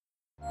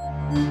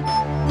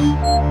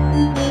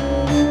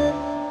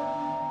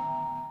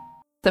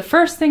The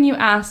first thing you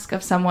ask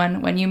of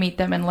someone when you meet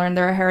them and learn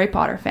they're a Harry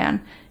Potter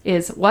fan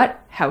is,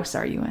 what house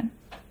are you in?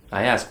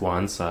 I ask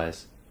wand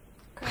size.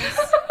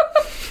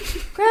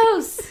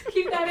 Gross.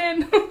 Keep that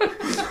in.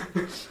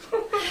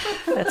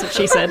 That's what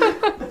she said.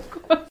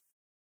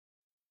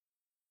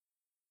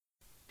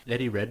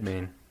 Eddie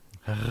Redmayne.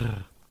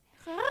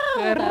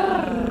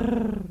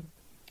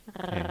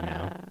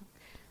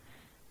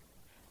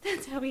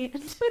 That's how we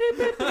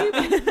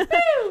end.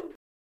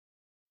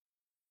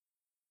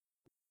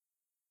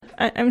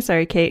 I'm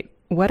sorry, Kate.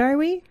 What are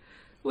we?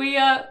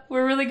 We're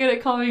really good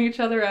at calling each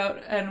other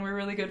out, and we're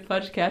really good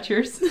fudge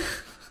catchers.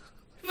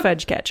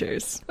 Fudge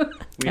catchers. We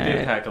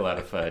do pack a lot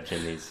of fudge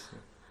in these.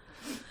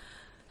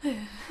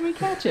 We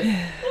catch it.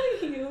 Oh,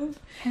 you.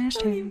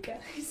 Hashtag. Oh, you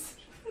guys.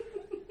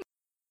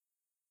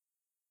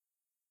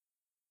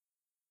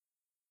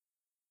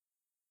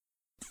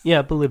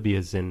 Yeah,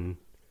 Bolivia's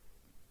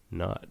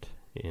not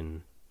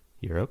in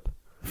Europe.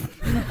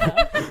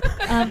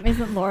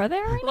 Isn't Laura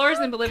there right Laura's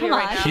in Bolivia Come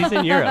right on. now. She's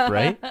in Europe,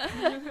 right? now?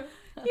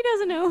 He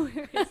doesn't know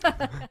where he is.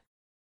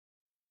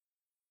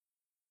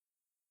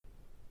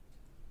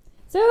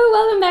 So,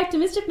 welcome back to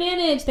Mischief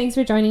Managed. Thanks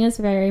for joining us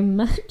very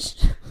much.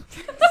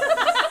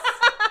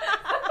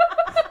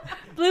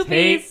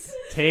 Bloopies.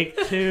 Take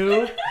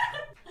two.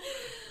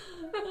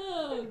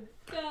 Oh,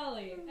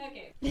 golly.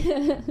 Okay.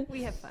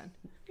 We have fun.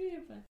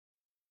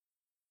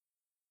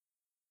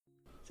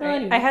 Sorry,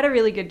 anyway. I had a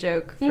really good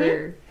joke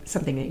for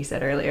something that you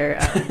said earlier.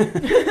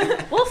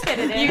 We'll fit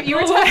it in. You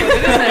were talking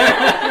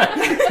about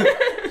it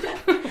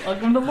in there.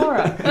 Welcome to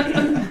Laura.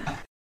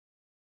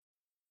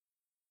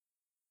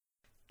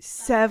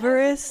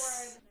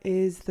 Severus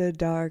is the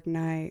Dark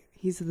Knight.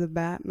 He's the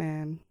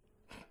Batman.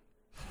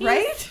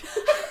 Right?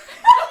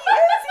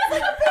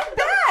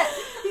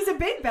 He's a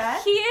big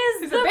bat. He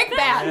is He's the a big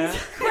bat. Yeah.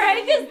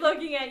 Craig is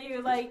looking at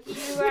you like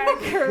you are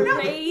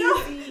crazy.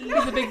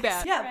 He's a big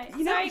bat. Yeah, Right.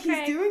 you know, Sorry, he's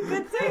Craig. doing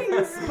good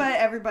things, but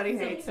everybody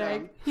hates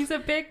Craig. him. He's a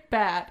big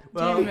bat.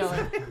 Well- Gene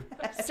Miller.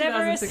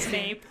 Severus 2016.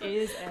 Snape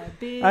is a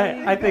big...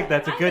 I think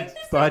that's a good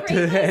spot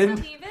to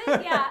end.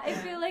 Yeah, I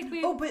feel like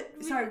we. Oh, but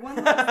sorry, one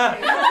last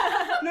thing.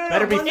 No,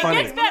 Better be one last funny.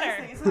 thing, It gets one last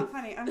better. thing. It's not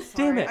funny. I'm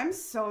sorry. Damn it. I'm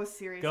so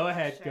serious. Go about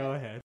ahead, shit. go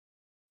ahead.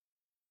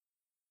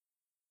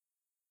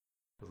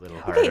 A little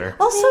Okay, harder.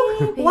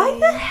 also, why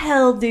the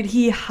hell did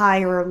he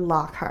hire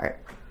Lockhart?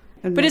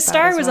 But his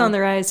star was on the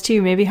rise,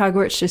 too. Maybe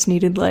Hogwarts just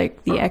needed,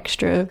 like, the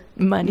extra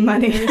money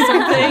or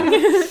something.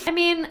 I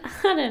mean, I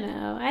don't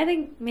know. I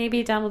think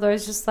maybe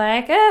Dumbledore's just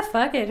like,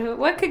 fuck it.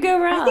 What could go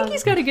wrong? I think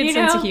he's got a good You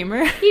sense know? of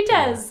humor. He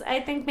does. I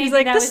think maybe He's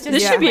like, that this was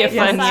just should be a way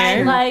fun aside,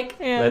 year. Like,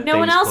 Let no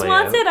one things else play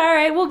wants out. it. All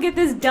right, we'll get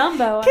this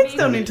Dumbo. Kids I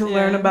don't mean, need to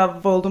learn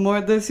about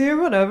Voldemort this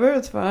year. Whatever,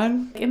 it's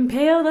fine.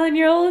 impaled on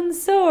your own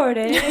sword,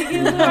 eh?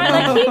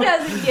 Like, he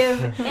doesn't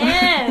give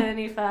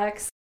any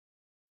fucks.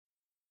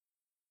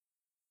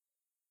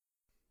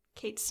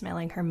 Kate's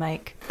smelling her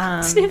mic.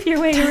 Sniff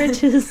your way to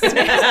riches.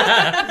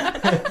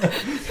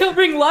 He'll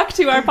bring luck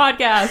to our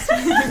podcast.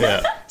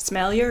 Yeah.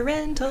 Smell your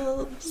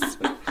rentals.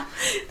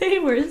 They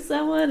were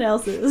someone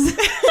else's.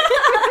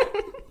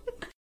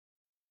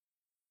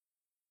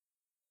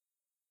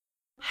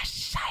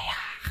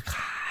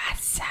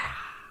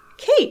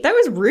 Kate, that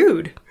was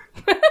rude.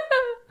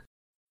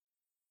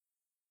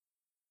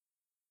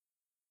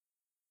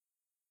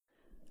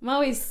 I'm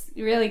always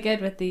really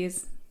good with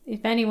these.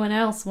 If anyone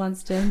else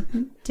wants to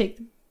take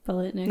the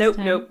bullet next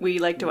time. Nope. We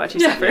like to watch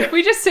you suffer.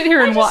 We just sit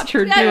here and watch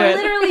her do I'm it.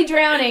 literally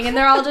drowning, and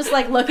they're all just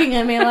like looking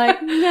at me like,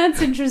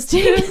 that's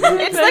interesting. It's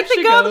like the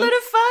she Goblet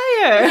of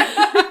Fire.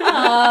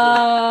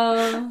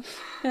 Oh,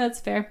 that's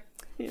fair.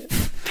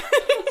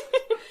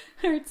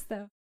 Hurts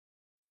though.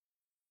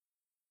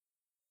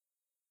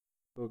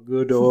 For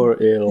good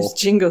or ill. This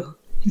jingle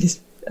is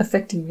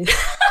affecting me.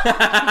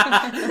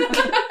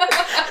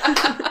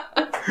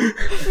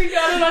 We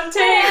got it on tape.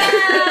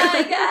 Yeah,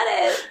 I got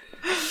it.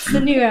 It's the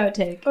new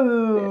outtake.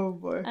 Oh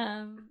boy.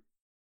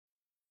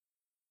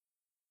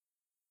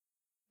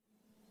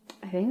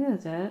 I think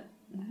that's it.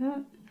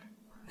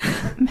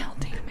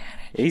 Melting man.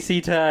 AC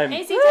time.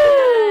 AC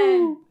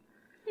time.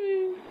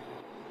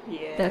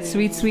 Yeah. That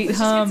sweet, sweet Let's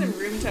hum. just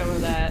get some room tone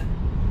of that.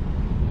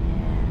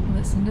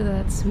 Listen to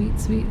that sweet,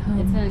 sweet hum.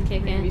 It's gonna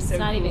kick in. be It's so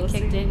not cool even to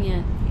kicked see. in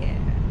yet. Yeah.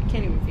 I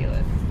can't even feel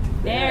it.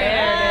 There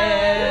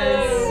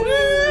it is.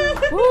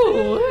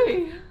 Ooh.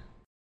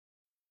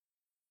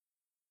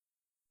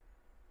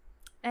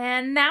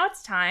 And now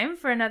it's time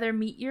for another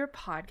Meet Your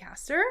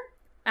Podcaster.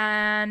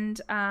 And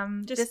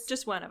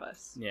Just one of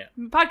us. Yeah.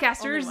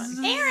 podcasters.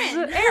 Only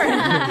Aaron.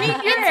 Aaron.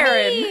 Meet your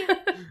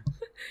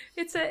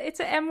It's Aaron. It's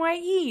a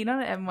MYE,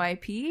 not an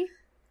MYP.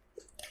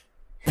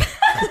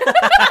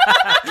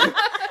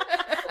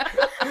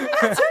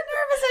 I'm so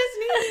nervous I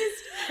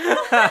sneezed.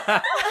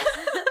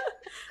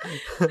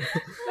 That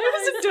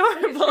was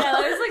adorable. Yeah,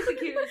 that was like the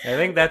cutest. I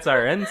think that's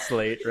our end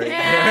slate right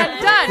there.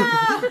 And done.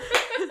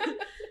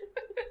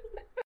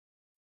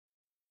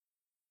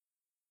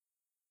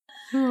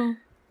 I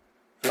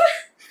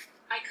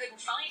couldn't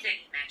find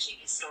any matching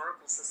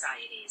historical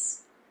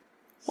societies.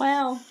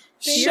 Wow.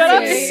 Shut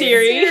up,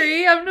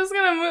 Siri. I'm just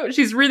gonna move.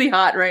 She's really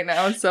hot right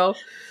now, so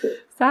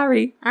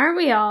sorry. Aren't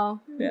we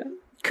all? Yeah.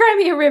 Cry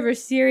me a river,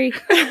 Siri.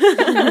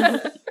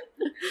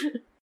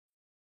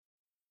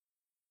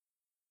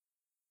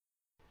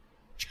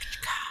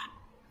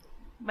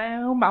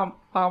 Bow, bow,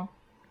 bow.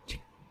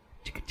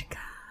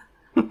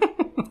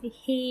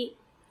 He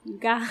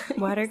got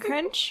Water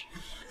crunch?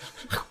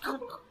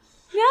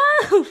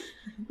 no.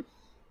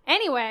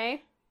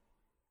 Anyway,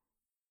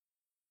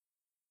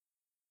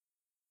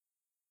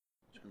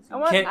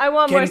 I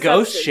want more Can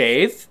ghosts substance.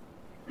 shave?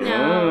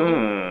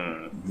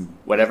 no.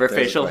 Whatever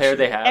There's a facial hair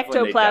they have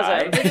Ectoplasm.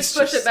 when They just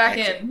push it back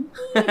in.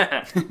 they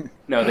die.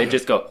 No, they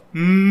just go,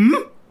 and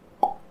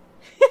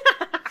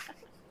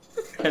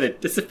it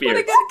disappears.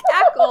 What a good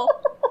cackle.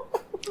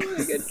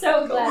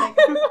 So glad.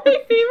 My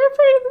favorite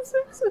part of The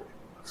Simpsons.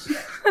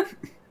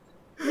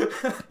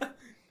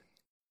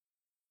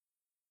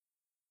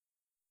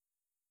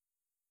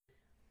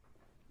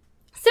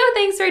 So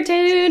thanks for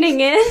tuning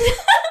in.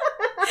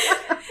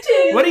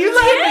 What are you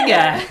laughing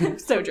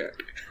at? So drunk.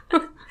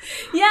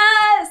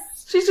 Yes.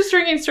 She's just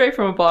drinking straight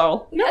from a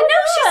bottle. No,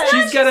 she's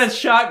not. She's got a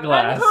shot I'm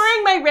glass.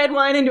 pouring my red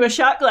wine into a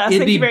shot glass. It'd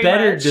Thank be you very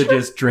better much. to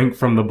just drink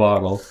from the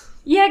bottle.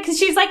 Yeah, because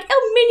she's like,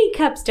 oh, mini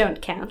cups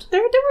don't count.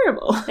 They're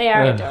adorable. They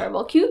are Ugh.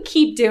 adorable. You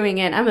keep doing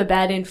it. I'm a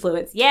bad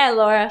influence. Yeah,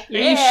 Laura. Are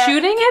you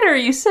shooting it or are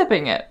you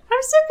sipping it? I'm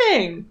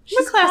sipping. I'm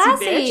She's a classy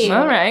classy. bitch.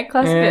 All right,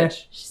 classy Eh.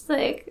 bitch. She's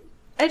like,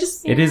 I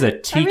just It is a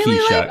tiki really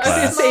shot like-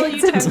 glass. Say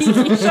it's a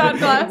tiki shot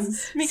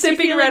glass. Makes me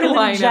Sipping feel red like an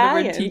wine out of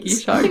a giant. tiki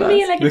shot be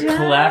glass. like The a giant.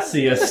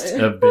 classiest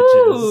of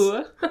bitches.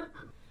 Ooh.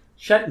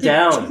 Shut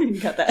down.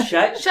 You got that.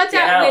 Shut that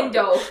down.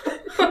 window.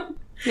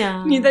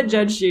 No. You need that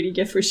Judge Judy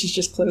gift where she's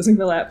just closing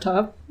the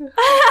laptop. I've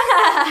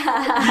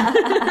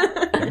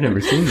never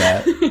seen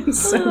that.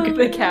 So good.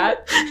 The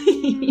cat.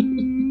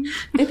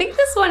 I think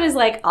this one is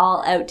like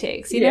all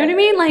outtakes. You know what I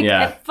mean? Like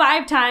Yeah.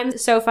 5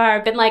 times so far,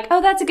 I've been like,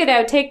 "Oh, that's a good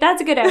outtake.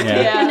 That's a good outtake,"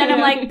 Yeah. and then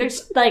I'm like,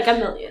 "There's like a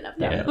million of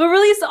them." Yeah. We'll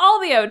release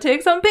all the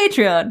outtakes on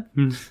Patreon.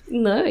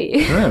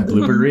 Louis.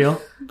 Blooper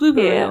reel. Blooper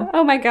Yeah. reel.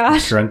 Oh my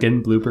gosh.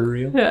 Drunken blooper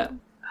reel. Yeah.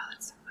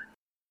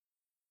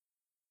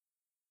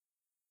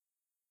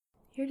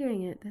 You're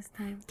doing it this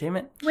time. Damn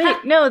it.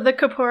 Wait, no, the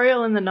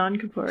corporeal and the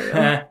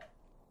non-corporeal.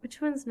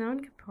 Which one's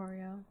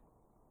non-corporeal?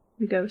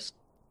 The ghost.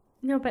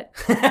 No, but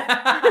of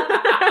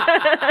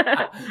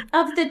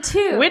the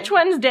two, Which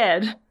one's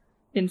dead?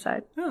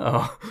 Inside.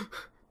 Oh.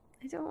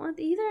 I don't want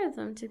either of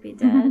them to be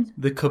dead.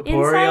 The Inside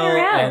corporeal or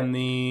out? and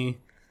the...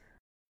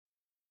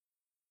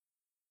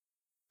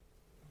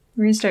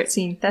 We're gonna start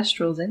seeing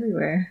thestrals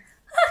everywhere.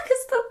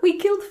 Because we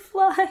killed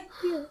fly.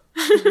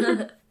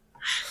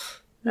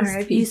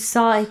 R.I.P. You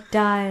saw it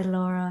die,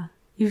 Laura.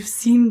 You've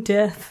seen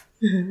death.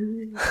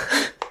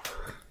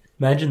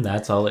 Imagine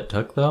that's all it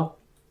took, though.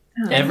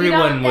 Oh.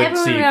 Everyone would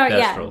see everyone would-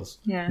 yeah. thestrals.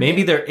 Yeah.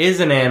 Maybe there is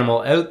an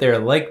animal out there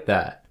like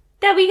that.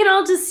 That we can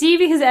all just see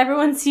because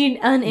everyone's seen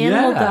an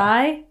animal Yeah.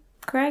 die.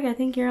 Greg, I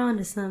think you're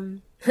onto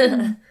some.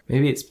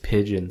 Maybe it's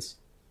pigeons.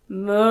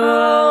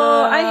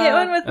 Oh, I hit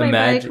one with my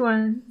Imagine- bike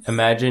once.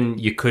 Imagine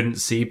you couldn't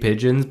see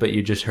pigeons, but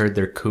you just heard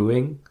their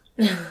cooing.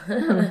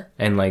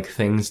 And like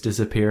things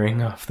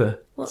disappearing off the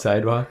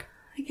sidewalk.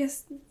 I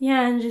guess,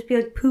 yeah, and just be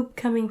like poop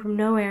coming from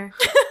nowhere.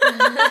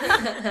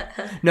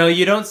 No,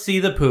 you don't see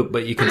the poop,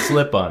 but you can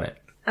slip on it.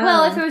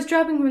 Well, if it was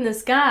dropping from the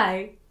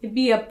sky, it'd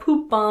be a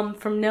poop bomb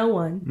from no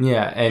one.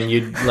 Yeah, and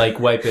you'd like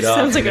wipe it off.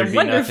 Sounds and like a there'd be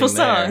wonderful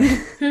nothing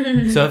there.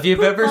 song. So if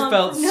you've ever Bomb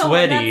felt from no one.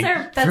 sweaty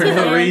That's for our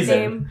no band reason,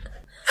 name.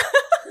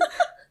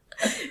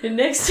 And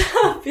next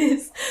up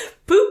is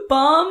Poop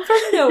Bomb from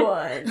No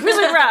One.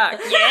 Wizard Rock,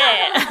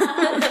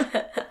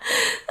 yeah.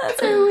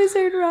 That's our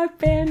Wizard Rock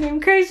band name.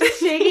 Craig's just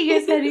shaking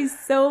his head. He's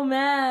so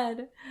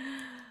mad.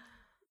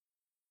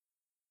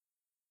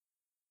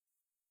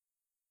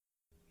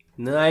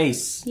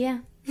 nice. Yeah.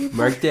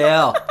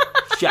 Markdale,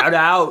 shout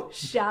out.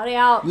 Shout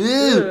out.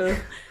 Woo.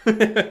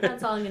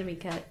 That's all I'm going to be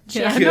cut.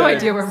 Yeah, I have no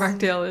idea where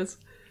Markdale is.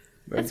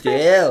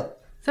 Markdale.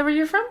 Is that where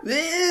you're from?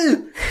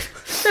 Woo.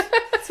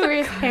 That's where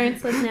his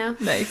parents live now.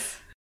 Nice.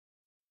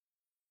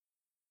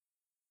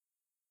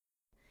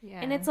 Yeah.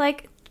 And it's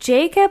like,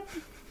 Jacob.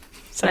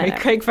 Sorry,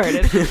 Craig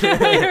farted.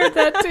 I heard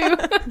that too.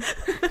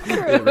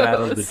 It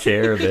rattled the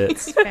chair a bit.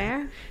 It's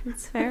fair.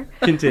 It's fair.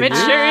 Continue.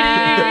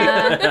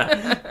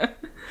 Maturity.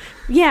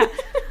 Yeah.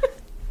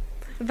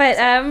 But,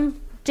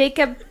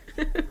 Jacob,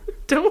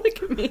 Don't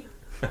look at me.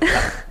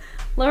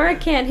 Laura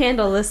can't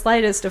handle the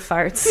slightest of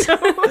farts.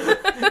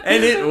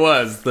 And it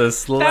was the That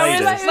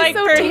slightest. was like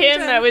so for dainty. him.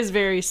 That was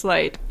very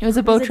slight. It was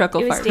a bow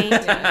truckle It was fart. dainty.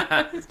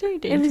 It was very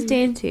It was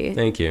dainty.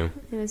 Thank you.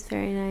 It was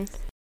very nice.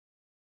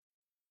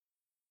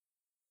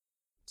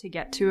 To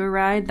get to a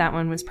ride, that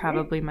one was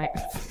probably my.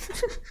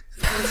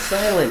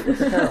 Silent. What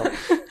the hell?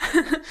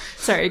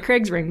 Sorry,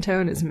 Craig's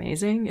ringtone is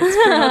amazing. It's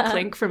Colonel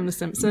Clink from The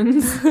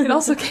Simpsons. It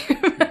also came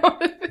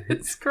out of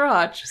its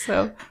crotch,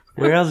 so.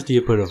 Where else do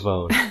you put a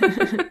phone?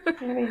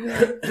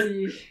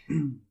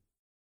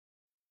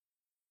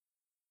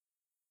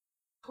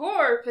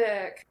 Poor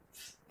pick.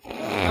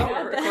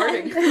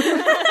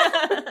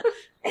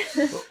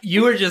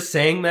 You were just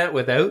saying that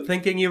without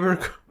thinking we were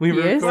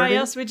recording? Why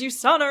else would you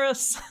sonor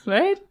us?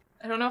 Right?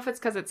 I don't know if it's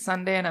because it's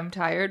Sunday and I'm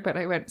tired, but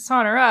I went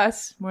sonor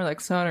us, more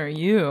like sonor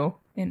you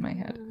in my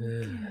head.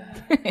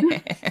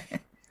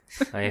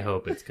 I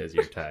hope it's because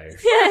you're tired.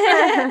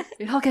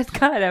 It all gets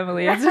cut,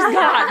 Emily. It's just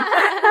gone.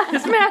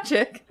 It's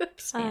magic.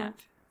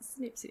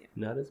 Snip, snip.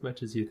 Not as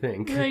much as you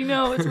think. I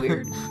know, it's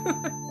weird.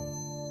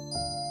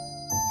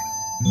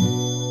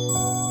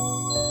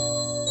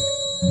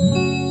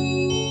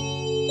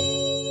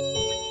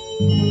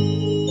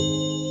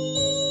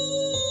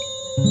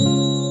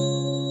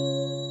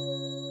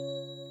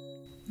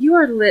 You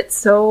are lit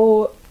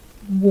so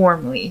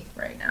warmly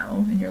right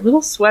now. In your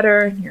little sweater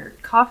and your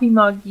coffee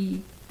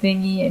muggy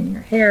thingy and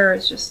your hair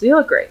is just, you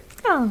look great.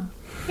 Oh,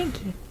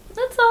 thank you.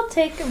 Let's all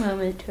take a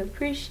moment to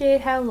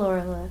appreciate how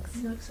Laura looks.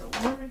 You look so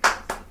warm.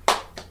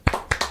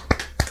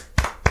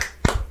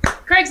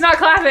 Craig's not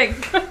clapping.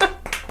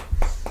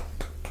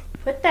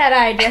 Put that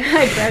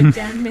eyebrow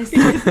down, mister.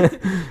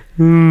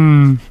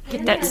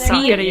 Get that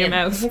sock out of your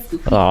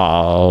mouth.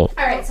 Oh.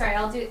 Alright, sorry,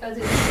 I'll do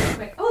this real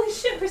quick. Holy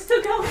shit, we're still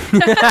going. So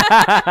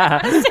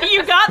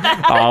you got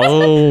that.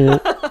 Oh.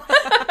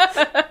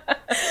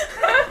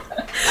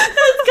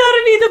 That's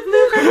gotta be the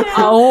blooper now.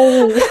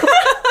 Oh.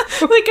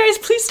 Like, guys,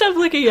 please stop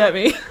looking at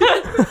me.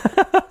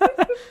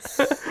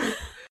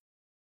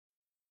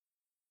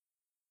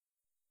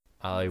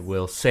 I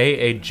will say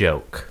a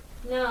joke.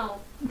 No.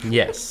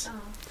 Yes.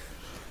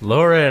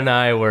 Laura and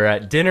I were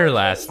at dinner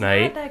last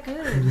night. Not that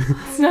good.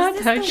 It's not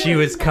that She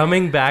was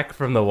coming back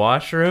from the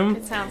washroom.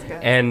 It sounds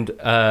good. And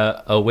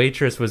a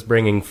waitress was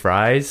bringing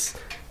fries,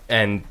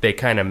 and they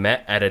kind of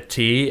met at a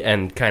T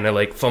and kind of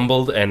like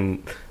fumbled,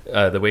 and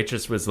the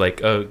waitress was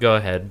like, oh, go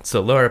ahead. So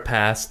Laura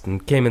passed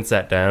and came and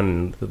sat down,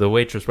 and the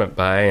waitress went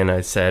by, and I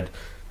said,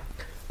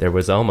 there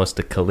was almost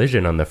a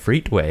collision on the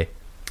freeway.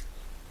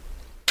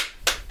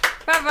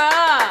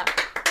 Brava!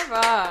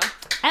 Brava!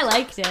 I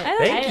liked it.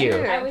 Thank you.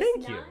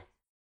 Thank you.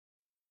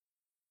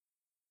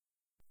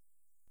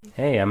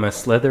 Hey, I'm a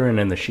Slytherin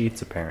in the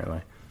sheets,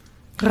 apparently.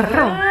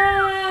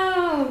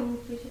 Wow.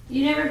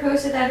 You never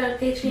posted that on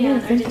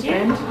Patreon, or did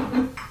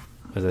you?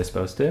 Was I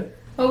supposed to?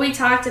 Well, we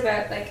talked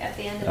about, like, at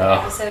the end of the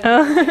episode,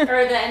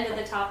 or the end of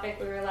the topic,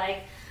 we were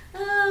like,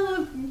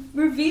 oh,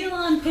 reveal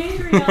on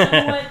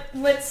Patreon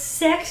what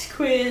sex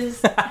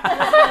quiz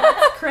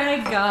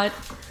Craig got.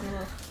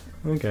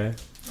 Okay.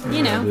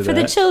 You know, do for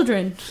the that.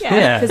 children.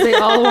 Yeah. Because they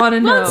all want to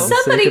know.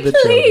 Somebody of the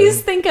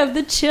please children. think of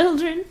the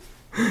children.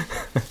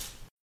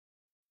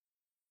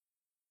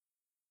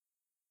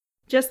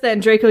 Just then,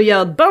 Draco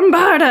yelled,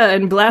 "Bombarda!"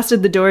 and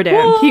blasted the door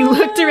down. He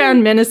looked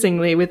around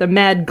menacingly with a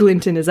mad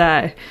glint in his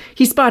eye.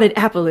 He spotted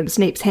Apple in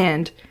Snape's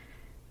hand. ...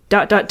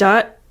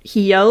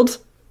 He yelled. ...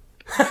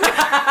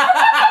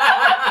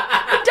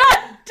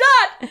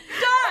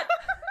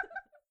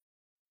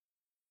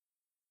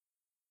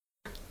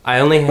 I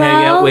only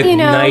hang out with you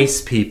know-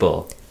 nice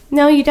people.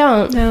 No, you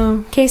don't.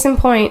 No. Case in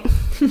point.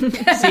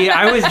 See,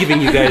 I was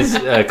giving you guys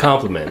a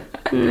compliment.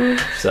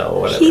 So,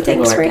 whatever. He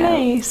thinks We're we're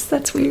nice. nice.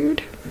 That's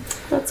weird.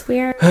 That's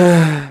weird.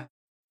 Lubba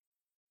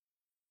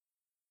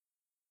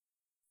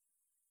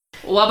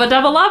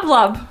dubba lub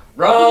lub.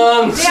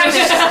 Wrong!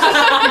 Lubba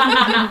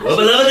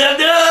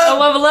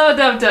lubba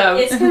dub dub.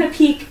 It's gonna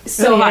peak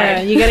so Yeah,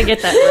 hard. you gotta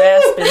get that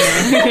rasp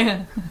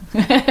in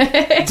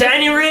there.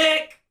 Tiny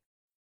Rick!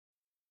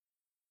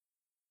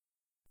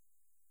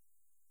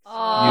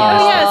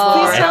 Oh, yes,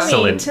 please tell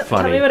Excellent. me. Tell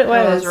Funny. me what it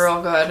That was. was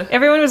real good.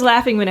 Everyone was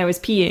laughing when I was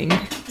peeing,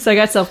 so I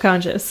got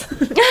self-conscious.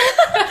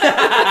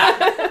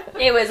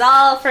 It was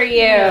all for you.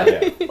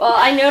 Yeah. Well,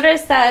 I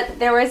noticed that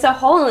there was a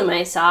hole in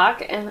my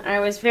sock, and I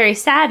was very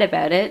sad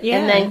about it. Yeah.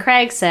 And then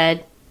Craig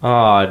said,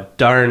 Aw,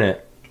 darn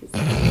it.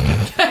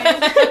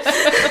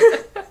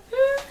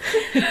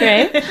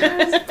 right?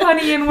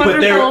 Funny and But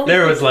wonderful.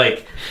 there was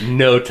like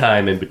no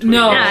time in between.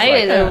 No. It was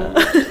Yeah,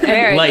 like, it was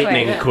very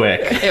lightning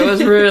quick. It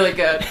was really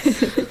good.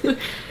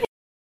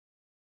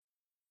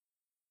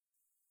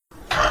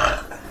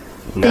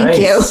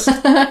 Nice.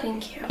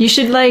 Thank you. You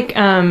should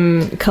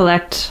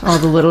collect all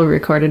the little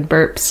recorded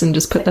burps and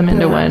just put them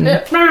into one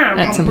at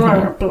some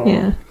point.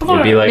 Yeah.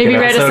 It'd be like Maybe an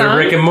write a episode of song?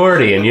 Rick and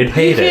Morty, and you'd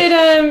hate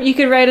it. You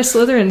could write a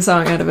Slytherin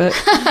song out of it.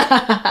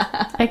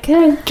 I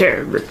could.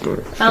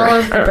 I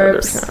love the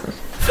burps.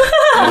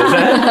 What was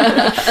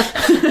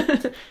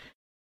that?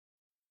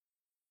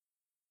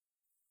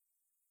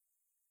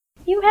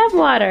 You have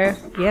water.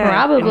 Yeah.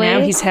 Probably. And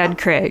now he's had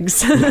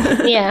Craig's.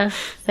 Yeah.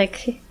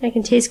 Like, I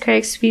can taste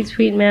Craig's sweet,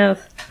 sweet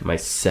mouth. My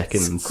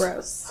seconds.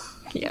 Gross.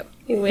 Yep.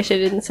 I wish I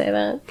didn't say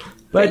that.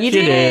 But you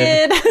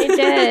did. I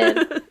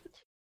did.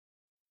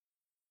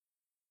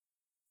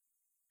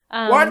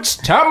 What's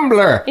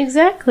Tumblr?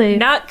 Exactly.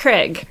 Not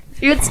Craig.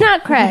 It's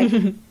not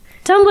Craig.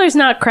 Tumblr's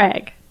not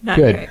Craig. Not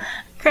Good.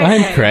 Craig.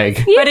 I'm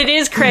Craig. But it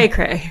is Cray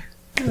Cray.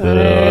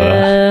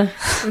 Ugh.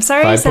 I'm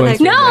sorry I 5 said points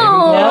that.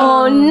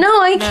 for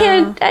No,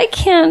 I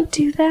can't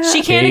do that.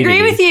 She can't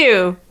agree with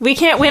you. We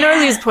can't win or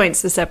lose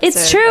points this episode.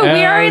 It's true.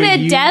 We are in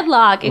a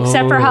deadlock,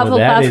 except for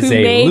Hufflepuff, who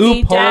may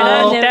be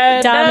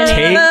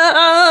dominating.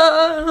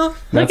 Not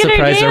Look at her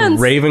surprised dance.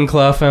 that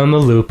Ravenclaw found the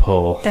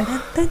loophole.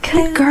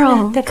 Good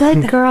girl. Good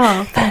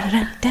girl.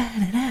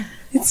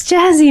 It's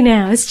jazzy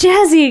now. It's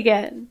jazzy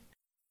again.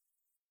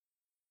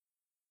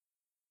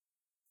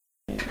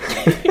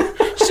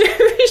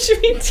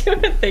 Should we do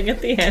a thing at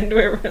the end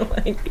where we're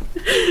like,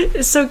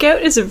 so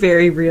gout is a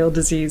very real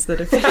disease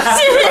that affects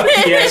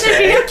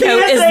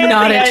gout is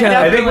not a joke.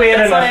 I think we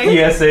had enough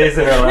PSAs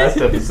in our last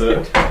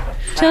episode.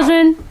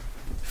 Children,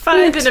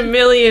 5 in a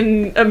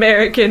million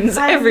Americans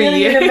every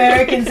year.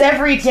 Americans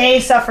every day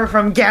suffer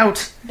from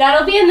gout.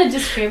 that'll be in the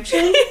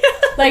description,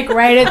 like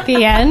right at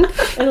the end,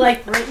 and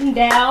like written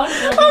down.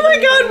 Oh my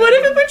god, what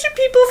if a bunch of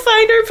people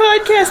find our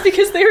podcast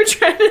because they were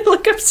trying to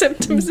look up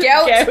symptoms of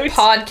gout?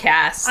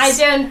 Podcasts. I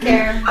don't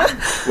care.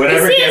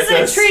 Whatever This gets is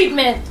a us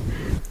treatment.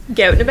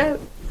 Gout and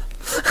about.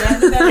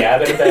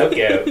 gabbing about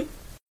gout.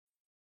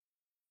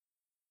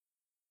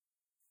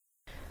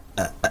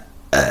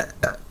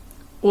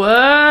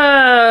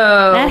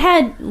 Whoa. That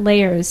had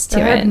layers to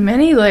That had it,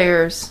 many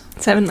layers.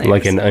 7 layers.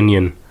 Like an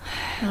onion.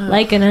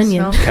 like an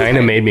onion. Kind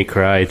of made me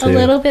cry, too. A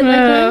little bit like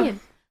an onion.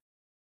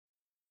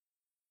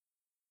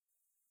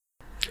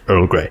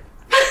 Earl Grey.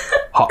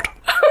 Hot.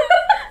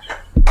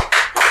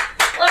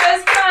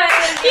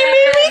 You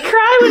made me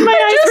cry when my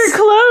eyes were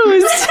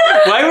closed.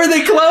 Why were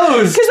they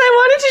closed? Because I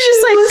wanted to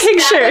just like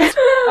picture.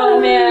 Oh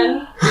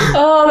man.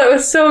 Oh, that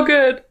was so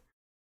good.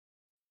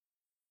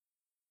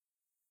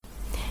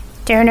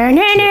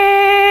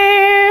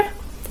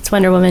 It's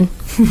Wonder Woman.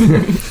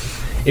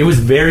 It was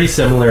very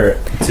similar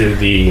to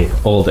the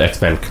old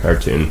X-Men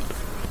cartoon.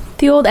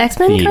 The old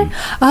X-Men Theme. card?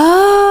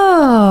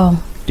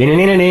 Oh.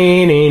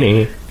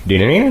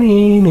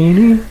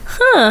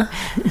 Huh.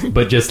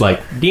 But just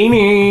like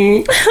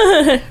Deenie,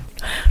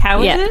 How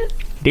was Yeah. it?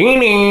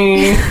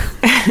 Deenie.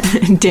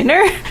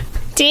 Dinner?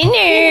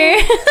 Dinner.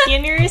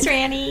 Dinner's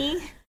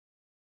Ranny.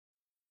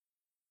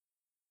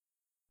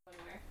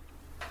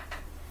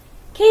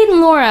 Kate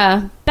and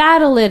Laura,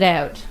 battle it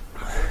out.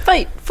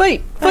 Fight,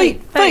 fight,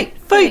 fight, fight,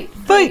 fight,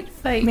 fight,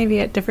 fight. Maybe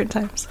at different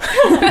times.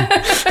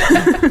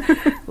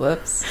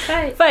 Whoops.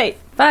 Fight. Fight,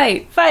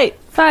 Fight. fight,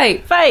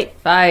 Fight. fight,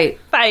 Fight.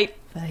 fight,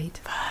 Fight.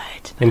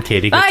 fight. And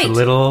Katie gets Fight. a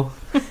little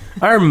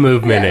arm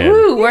movement in.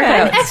 Woo,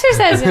 workout.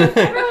 Exercising.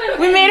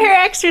 We made her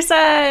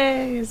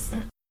exercise.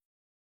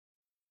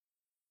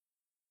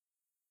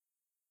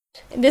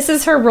 This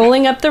is her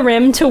rolling up the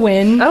rim to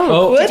win.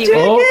 Oh,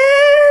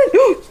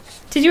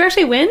 Did you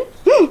actually win?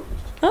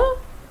 Oh.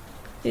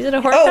 Is it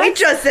a horse? Oh, it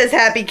just says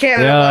Happy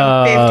Canada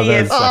Yeah,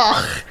 150th. that's-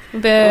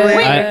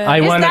 Ugh.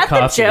 I won Is a that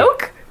coffee. the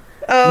joke?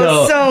 Oh,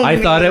 No, so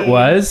I thought it mean.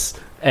 was,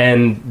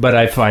 but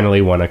I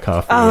finally won a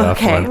coffee. Oh, off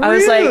okay. one. I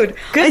was like, Rude.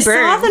 good I saw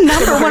burn. the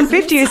number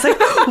 150. It's like,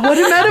 what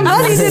amount of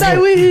money did I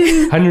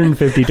win?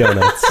 150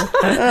 donuts.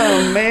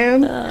 Oh,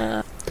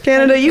 man.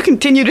 Canada, you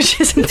continue to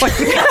disappoint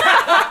me.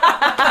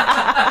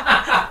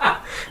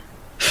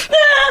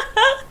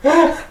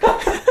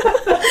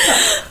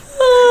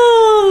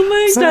 Oh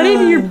my! It's not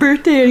even your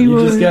birthday You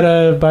anymore. just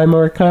gotta buy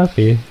more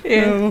coffee.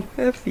 Oh,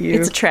 F you.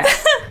 It's a trap.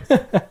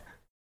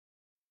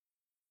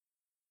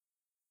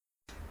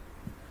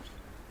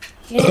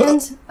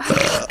 And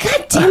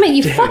God damn it,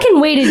 you fucking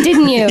waited,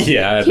 didn't you?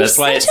 Yeah, He's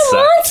such a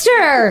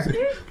monster.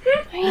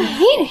 I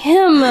hate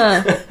him.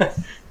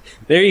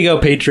 There you go,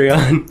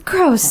 Patreon.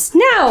 Gross.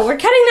 No, we're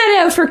cutting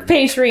that out for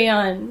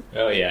Patreon.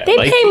 Oh yeah, They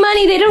pay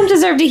money. They don't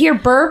deserve to hear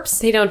burps.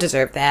 They don't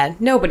deserve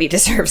that. Nobody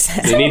deserves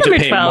that. They need to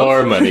Number pay 12.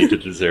 more money to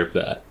deserve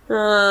that.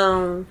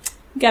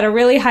 Got a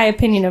really high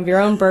opinion of your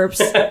own burps.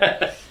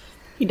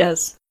 He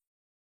does.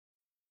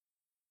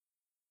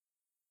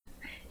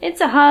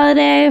 It's a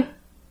holiday.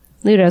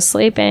 Ludo's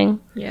sleeping.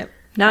 Yep.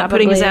 Not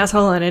putting his Probably.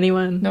 asshole on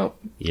anyone. Nope.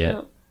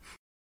 Yeah.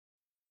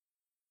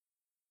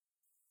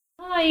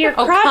 Oh, your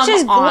Oh, crotch come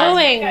is on.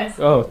 glowing.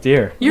 Oh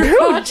dear. Your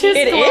crotch is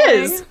It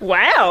is.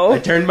 Wow. I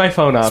turned my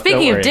phone off. Speaking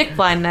don't of worry. dick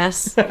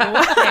blindness, Wait, right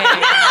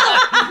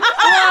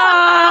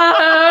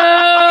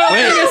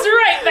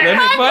there. let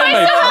me find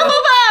my.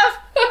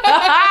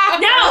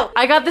 no,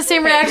 I got the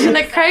same reaction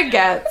that Craig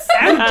gets.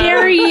 How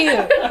dare you?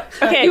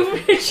 Okay. Okay,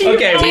 we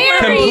Dare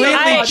completely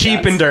you.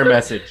 cheapened our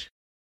message.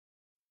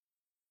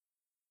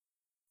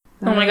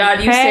 Oh my god,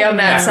 you stay on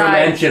that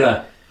side.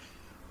 Tarantula.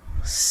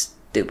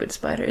 Stupid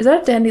spider. Is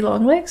that dandy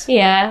long legs?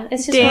 Yeah,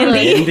 it's just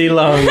Dandy. Dandy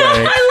long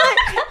legs.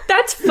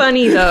 That's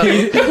funny though.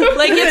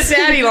 Like it's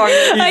Daddy long.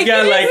 He's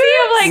got like,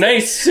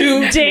 nice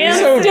suit.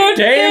 So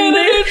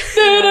dandy.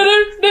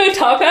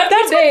 Top hat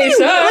today,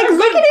 sir. like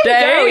look at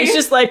him go. He's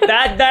just like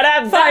that.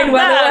 Fine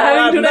weather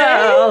we're having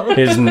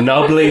today. His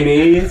knobbly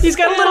knees. He's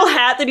got a little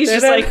hat that he's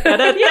just like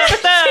da.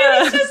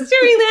 He's just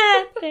doing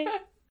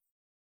that.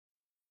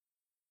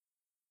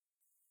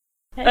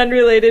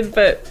 Unrelated,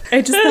 but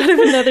I just thought of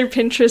another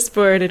Pinterest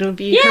board. It'll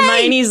be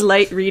Hermione's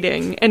light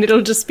reading, and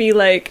it'll just be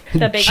like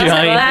The big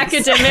Giant.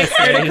 academic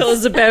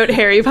articles about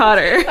Harry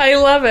Potter. I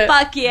love it.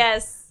 Fuck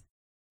yes.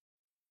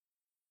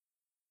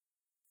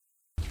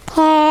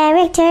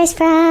 Characters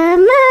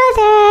from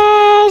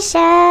other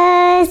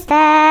shows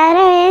that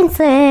are in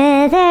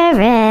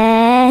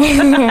Slytherin.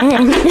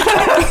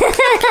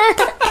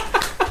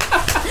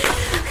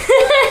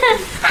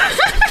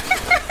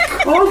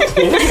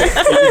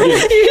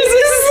 This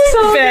is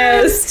the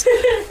best.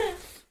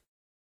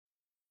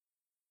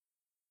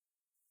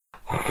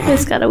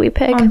 Who's got a wee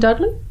pig?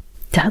 Dudley?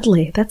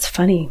 Dudley. That's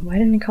funny. Why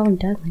didn't I call him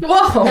Dudley?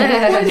 Whoa!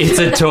 It's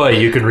a toy.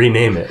 You can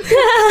rename it.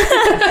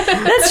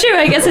 That's true.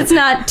 I guess it's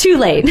not too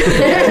late.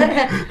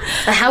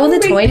 How will the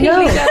toy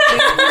know?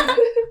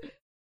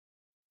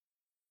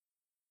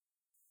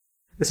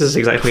 This is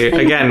exactly,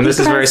 again, this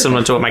is very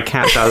similar to what my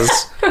cat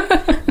does.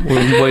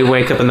 When we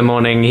wake up in the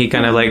morning, he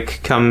kind of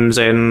like comes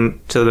in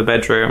to the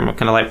bedroom,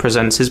 kind of like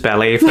presents his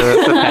belly for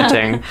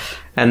petting,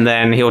 and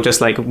then he'll just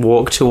like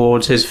walk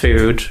towards his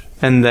food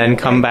and then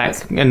come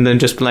back and then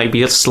just like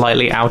be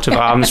slightly out of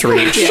arm's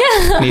reach.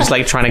 And he's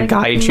like trying to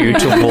guide you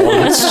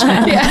towards.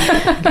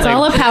 It's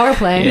all a power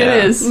play. Yeah.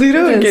 It is.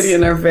 Ludo It and is.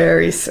 Gideon are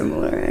very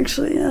similar,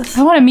 actually, yes.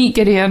 I want to meet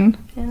Gideon.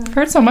 I've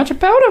heard so much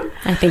about him.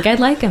 I think I'd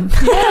like him.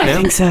 I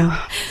think so.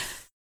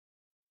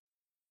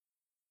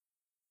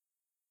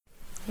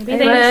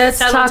 Let's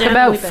talk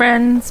about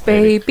friends,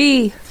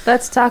 baby.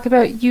 Let's talk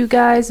about you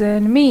guys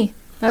and me.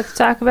 Let's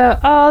talk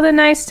about all the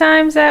nice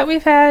times that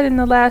we've had in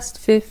the last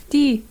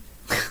 50.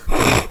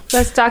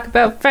 Let's talk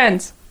about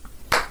friends.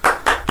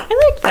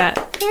 I like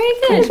that. Very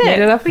good. Made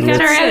it up We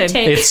got our again.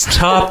 outtake. It's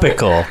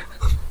topical.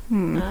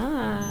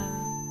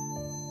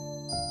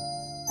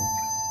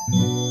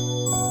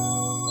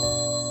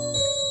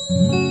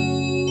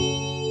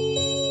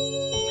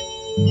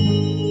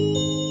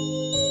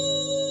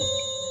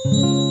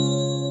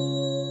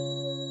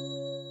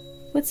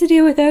 What's the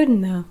deal with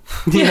Odin, though?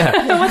 Yeah.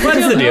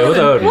 What's the deal with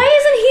Odin? Why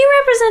isn't he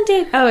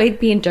represented? Oh, he'd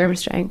be in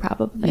Durmstrang,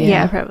 probably.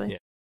 Yeah, probably.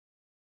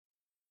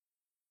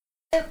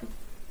 And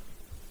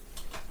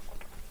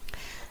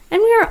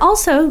we are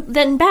also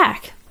then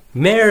back.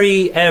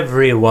 Merry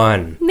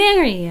everyone.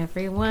 Merry,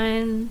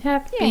 everyone.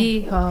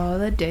 Happy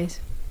holidays.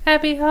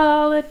 Happy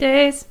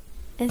holidays.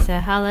 It's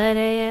a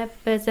holiday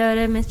episode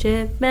of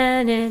Mischief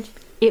Managed.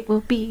 It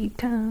will be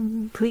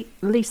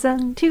completely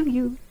sung to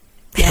you.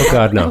 Oh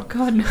God, no. Oh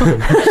God, no.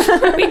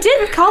 We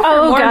did call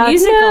for more God,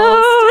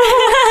 musicals.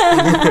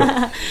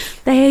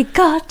 They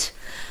got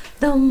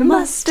the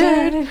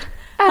mustard.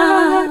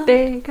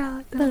 They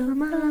got the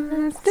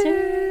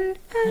mustard.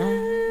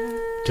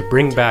 To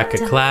bring back a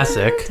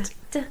classic,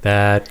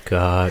 that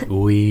got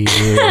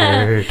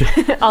weird.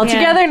 All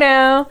together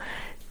now.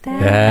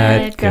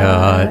 That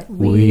got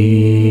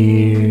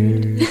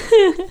weird.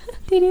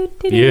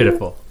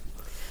 Beautiful.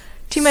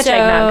 Too much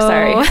eggnog,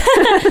 sorry.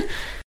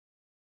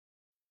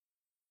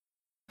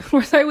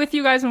 Was I with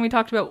you guys when we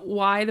talked about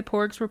why the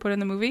porgs were put in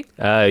the movie?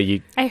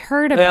 You. I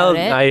heard about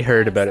it. I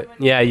heard about it.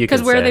 Yeah, you can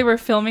Because where say. they were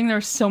filming, there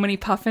were so many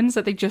puffins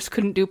that they just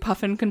couldn't do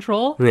puffin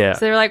control. Yeah.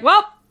 So they were like,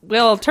 well,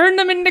 we'll turn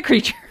them into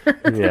creatures.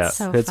 Yeah,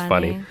 so it's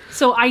funny. funny.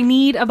 So I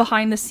need a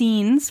behind the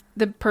scenes,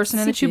 the person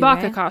in the CG,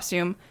 Chewbacca right?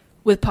 costume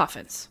with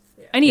puffins.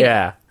 I need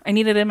Yeah. it. I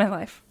need it in my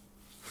life.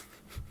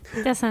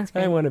 That sounds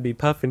I great. want to be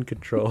puffin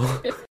control.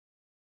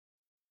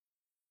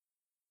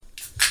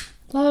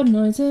 Loud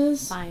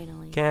noises.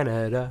 Finally.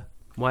 Canada.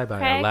 Why buy a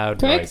Craig? loud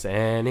Craig? noise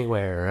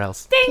anywhere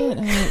else? Get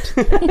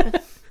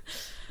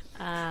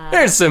out.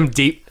 There's some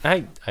deep.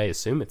 I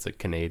assume it's a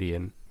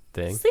Canadian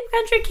thing. Sleep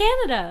Country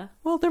Canada.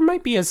 Well, there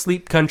might be a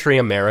Sleep Country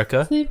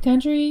America. Sleep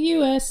Country,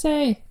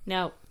 USA.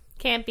 No,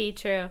 can't be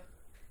true.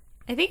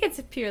 I think it's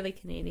purely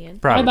Canadian.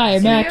 Probably. I buy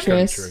a Country.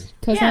 mattress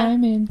because Yeah.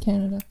 I'm in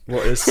Canada.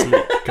 What is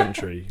sleep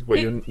country? What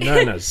you're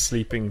known as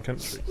sleeping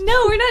country?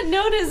 No, we're not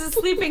known as a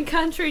sleeping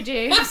country,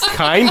 James.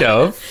 Kind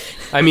of.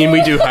 I mean,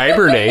 we do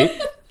hibernate.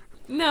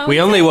 No,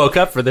 We only woke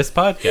up for this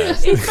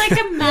podcast. it's like a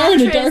in a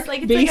mattress, dark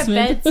like it's basement.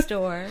 like a bed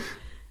store.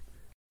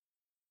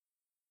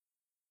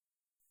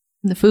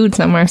 The food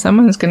somewhere.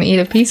 Someone's going to eat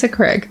a piece of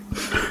Craig.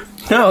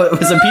 No, it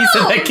was a piece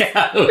of the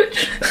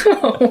couch.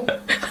 Oh,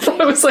 I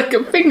thought it was like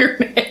a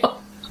fingernail.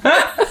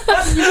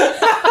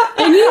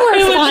 And you were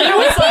fine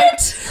with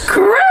it?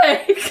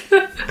 Craig!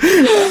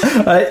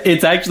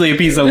 It's actually a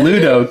piece of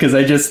Ludo because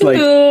I just like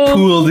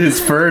pooled his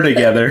fur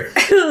together.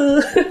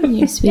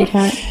 You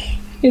sweetheart.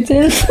 It's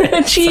in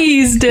a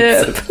cheese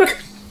dip.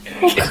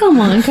 Oh, come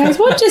on, guys.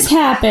 What just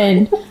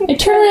happened? I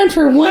turned around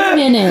for 1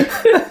 minute.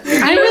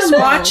 I was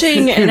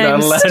watching and You're not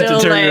I'm allowed to still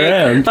turn like,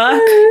 around.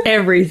 fuck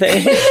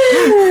everything.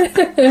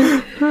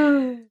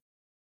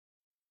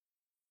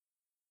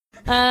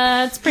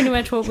 That's pretty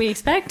much what we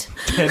expect.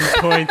 10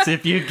 points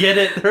if you get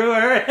it through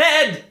her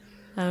head.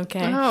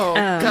 Okay. Oh,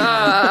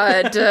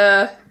 God.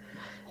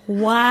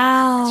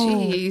 Wow.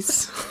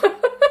 Jeez.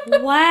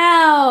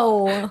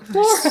 Wow.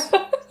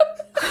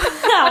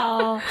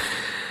 Wow.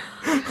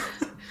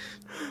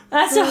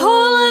 That's a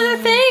whole other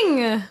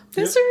thing.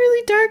 That's a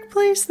really dark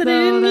place that I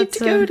didn't need to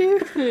go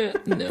to.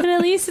 But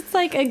at least it's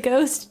like a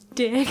ghost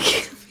dick.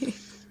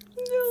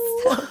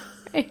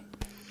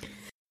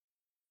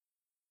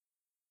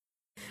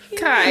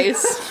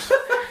 Guys.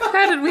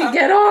 How did we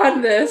get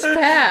on this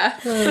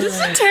path? This is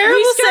a terrible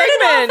We started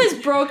segment. off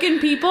as broken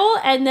people,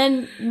 and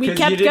then we 'Cause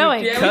kept you didn't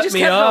going. cut we just me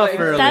kept off going.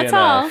 early That's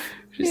enough.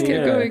 Just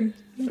kept going.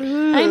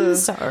 I'm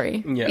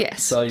sorry. Yeah, Yes,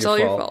 it's all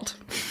your fault. fault.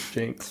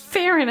 Jinx.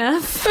 Fair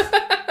enough. I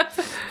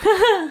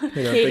don't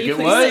think it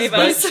was, save but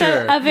us.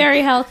 sure. A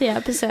very healthy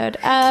episode.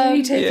 Can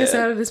you take us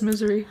out of this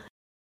misery?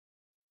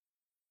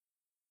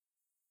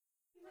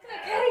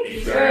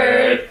 Happy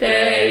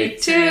birthday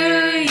to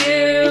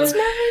you. It's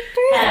my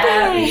birthday.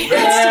 Happy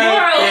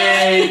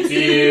birthday,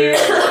 dear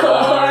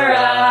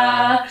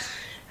Laura.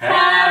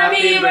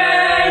 Happy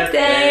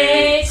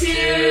birthday to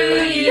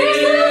you.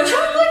 There's little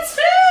chocolate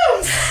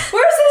spoons.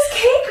 Where's this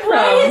cake from?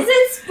 Why is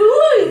it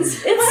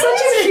spoons? It's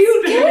such a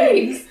cute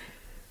cake.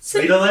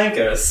 Little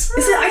Lancos.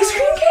 Is it ice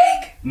cream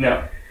cake?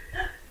 No.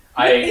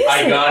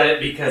 I got it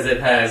because it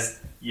has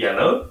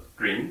yellow,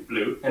 green,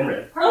 blue, and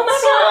red. Oh my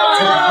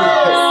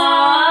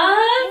god!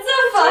 It's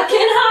a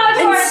fucking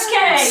Hogwarts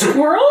cake!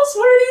 Squirrels?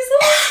 What are these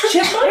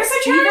things? Chipmunks?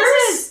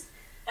 Beavers?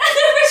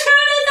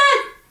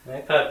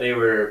 I thought they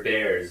were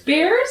bears.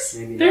 Bears?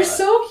 Maybe They're not.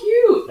 so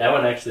cute. That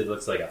one actually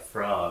looks like a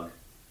frog.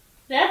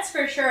 That's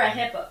for sure a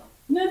hippo.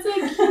 That's so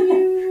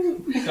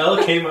cute. They all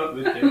came up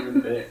with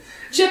different things.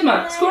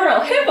 Chipmunk,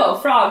 squirrel, hippo,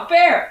 frog,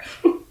 bear.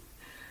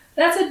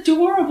 That's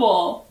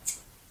adorable.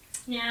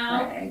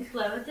 Now, Egg.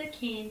 blow the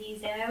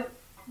candies out.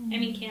 I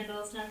mean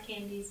candles, not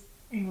candies.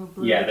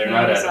 Yeah, they're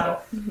not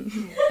edible.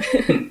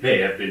 They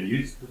have been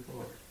used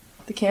before.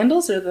 The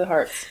candles or the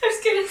hearts? I was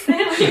gonna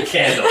say,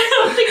 Candles. I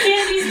hope the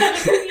candies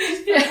haven't been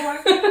used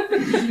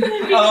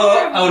before.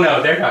 Oh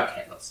no, they're not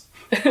candles.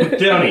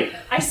 Don't eat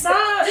them. I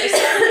saw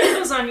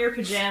candles on your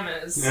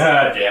pajamas.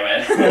 Ah, damn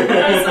it.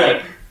 I was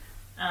like,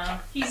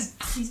 oh, he's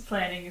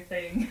planning a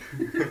thing.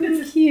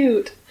 It's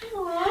cute.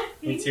 Aww.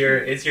 It's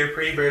your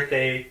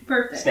pre-birthday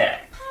Birthday.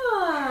 snack.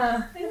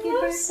 Ah, Thank you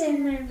for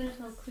saying my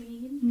little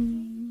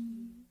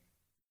queen.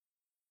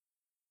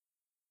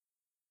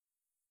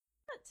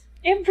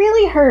 it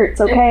really hurts,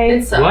 okay?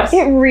 It sucks.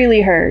 It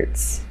really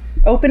hurts.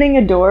 Opening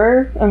a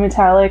door, a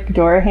metallic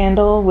door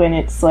handle, when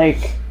it's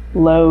like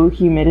low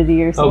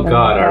humidity or Oh something.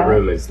 god, like our that.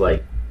 room is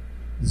like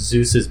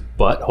Zeus's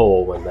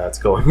butthole when that's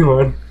going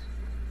on.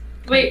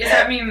 Wait, does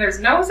that mean there's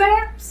no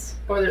zaps?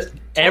 Or there's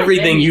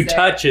Everything you zaps?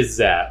 touch is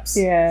zaps.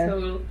 Yeah.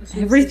 So,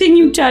 Everything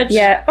you touch.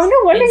 Yeah. Oh,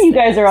 no wonder you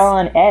guys are all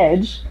on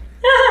edge.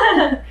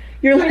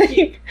 You're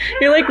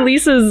like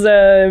Lisa's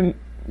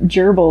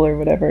gerbil or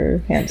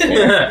whatever hamster.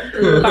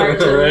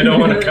 I don't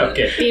want a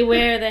cupcake.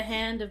 Beware the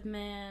hand of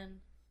man.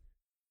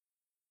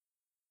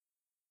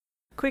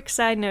 Quick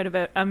side note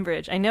about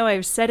Umbridge. I know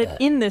I've said it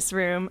in this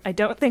room. I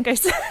don't think I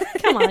said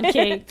it. Come on,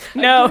 Kate.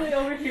 No.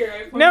 over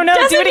here. No, do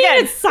it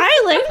again. It's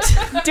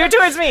silent. Do it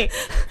towards me.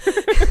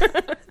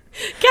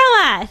 Come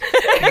on.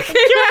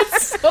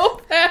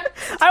 So bad.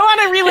 I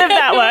want to relive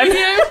that one.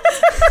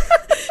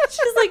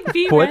 She's like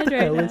beat What red the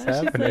right hell now. is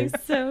happening? She's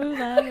like so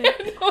loud.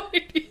 No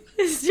idea.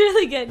 It's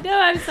really good. No,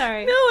 I'm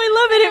sorry. No, I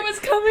love it. It was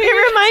coming. It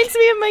reminds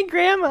me of my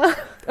grandma.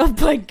 Oh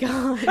my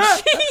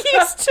gosh. She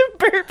used to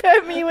burp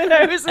at me when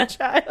I was a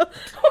child.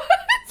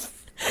 What?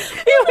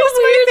 It was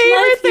my weird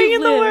favorite life thing you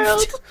in the lived.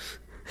 world.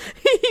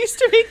 He used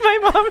to make my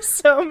mom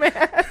so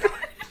mad.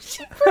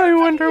 I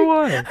wonder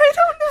why. I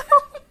don't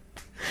know.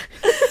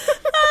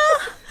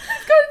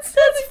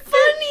 That's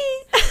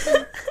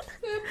funny.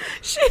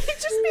 She'd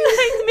just be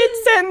like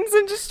mid-sentence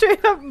and just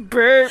straight up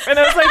burp. And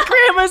I was like,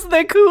 Grandma's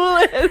the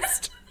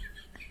coolest.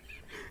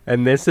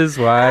 And this is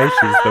why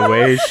she's the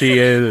way she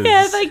is.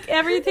 Yeah, like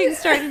everything's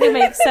starting to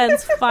make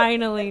sense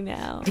finally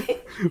now.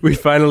 We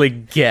finally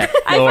get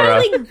I Laura.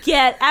 finally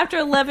get, after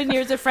 11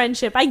 years of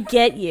friendship, I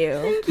get you.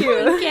 Thank you.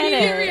 I get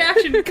Immediate it.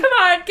 reaction. Come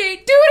on,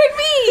 Kate. Do it at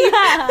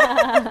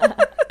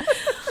me.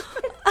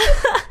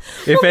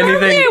 If Normally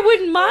anything, I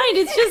wouldn't mind.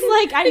 It's just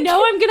like, I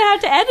know I'm going to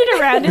have to edit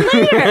around it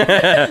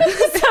later.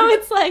 So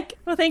it's like...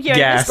 Well, thank you. I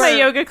Gas. missed my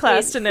yoga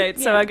class tonight,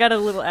 so Yeah. I got a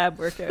little ab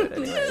workout.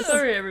 Anyways.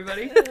 Sorry,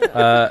 everybody.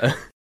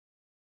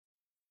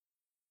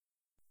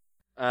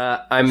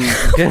 I'm gonna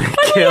Why do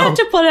we kill. have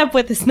to put up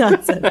with this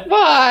nonsense?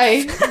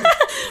 Why?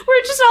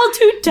 We're just all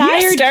too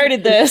tired. You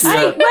started this.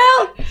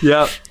 Well,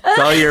 Yep, it's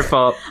all your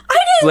fault. I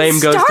didn't Blame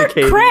goes to start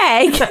Katie.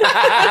 Craig. I'm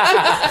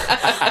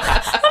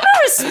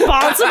not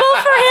responsible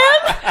for him.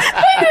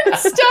 I didn't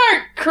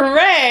start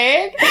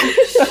Craig.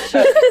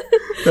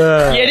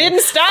 You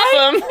didn't stop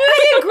him.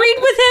 I agreed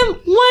with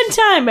him one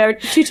time or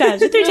 2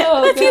 times or 3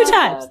 times, a few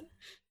times.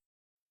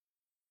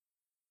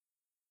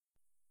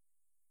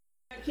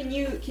 Can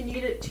you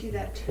get it to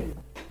that tune?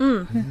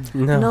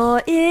 No.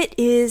 No, it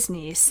is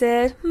ni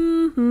said.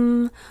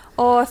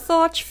 I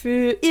thought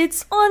through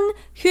it's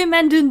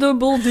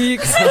unhumanable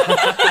dicks.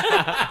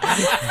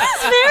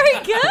 That's very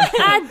good.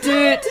 I do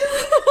it.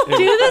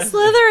 Do the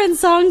Slytherin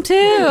song too.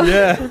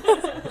 Yeah.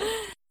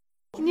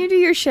 Can you do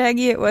your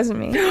Shaggy? It wasn't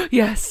me.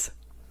 Yes.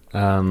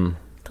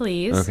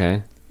 Please.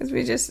 Okay. Because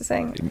we just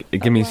sang.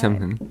 Give me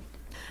something.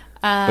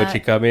 But you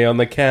got me on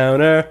the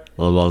counter.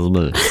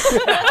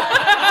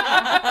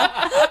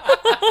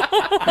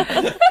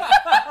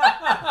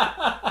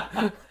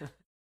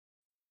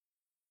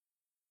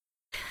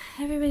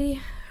 Everybody,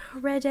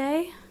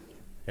 ready.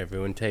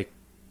 Everyone take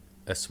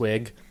a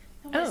swig.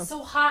 It's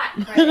so hot.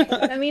 Right?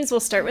 That means we'll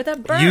start with a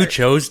burp. You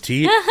chose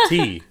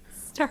tea.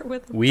 Start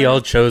with We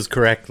all chose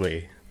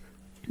correctly.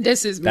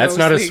 This is That's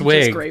not a mostly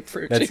swig. just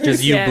grapefruit That's juice.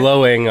 just you Yeah.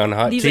 blowing on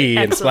hot These are tea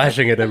and excellent.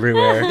 splashing it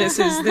everywhere. This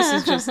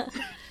is just.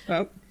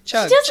 Oh,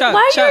 chug, Just chug,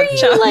 why chug, are you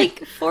chug.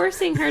 like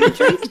forcing her to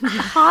drink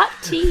hot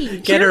tea?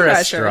 Get her a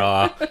pressure.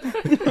 straw.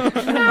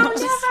 No,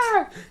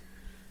 never.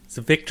 It's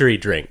a victory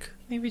drink.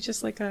 Maybe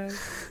just like a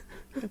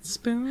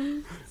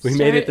spoon. We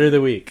made it through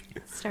the week.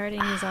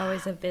 Starting is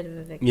always a bit of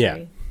a victory. Yeah.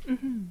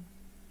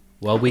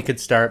 Well, we could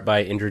start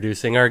by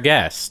introducing our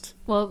guest.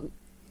 Well,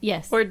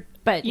 yes. Or,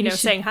 but you know,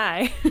 saying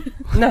hi.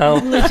 No.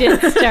 legit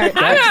start.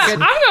 I'm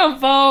gonna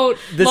vote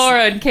This-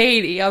 Laura and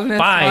Katie on this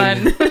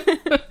Fine.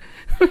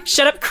 one.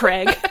 Shut up,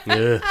 Craig.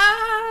 Ugh.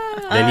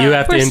 Then you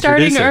have to We're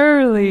introduce starting it.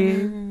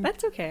 early.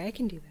 That's okay. I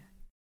can do that.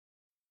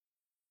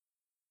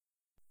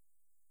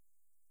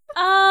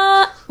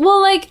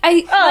 Well, like,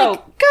 God,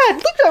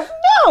 look!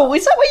 No,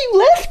 is that what you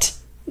left?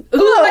 Ooh,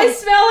 I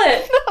smell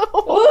it.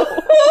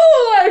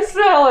 Ooh, I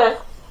smell it.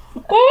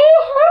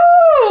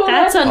 Ooh,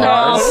 that's an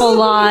Pause. awful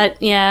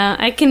lot. Yeah,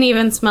 I can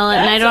even smell it,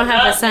 and I don't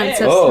have a sense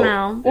of Oh.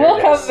 smell.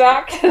 We'll come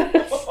back to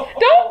this.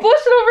 Don't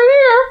push it over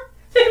here.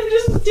 I'm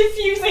just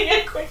diffusing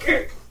it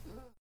quicker.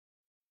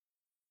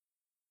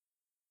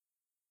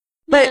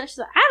 But- Yeah, she's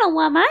like, I don't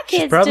want my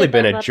kids She's probably to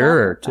been blah, a blah,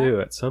 juror, blah, blah,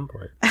 too, at some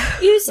point. blah.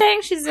 You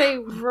saying she's a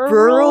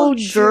Rural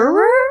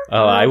juror?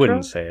 Oh, I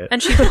wouldn't say it.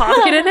 And she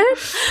pocketed it?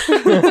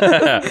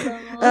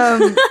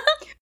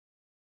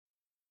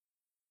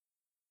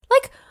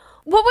 Like,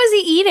 what was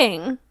he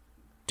eating?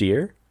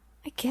 Deer?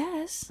 I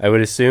guess. I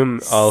would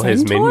assume all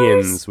his Centaurs?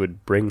 minions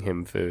would bring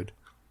him food.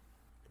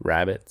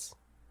 Rabbits.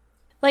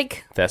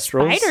 Like,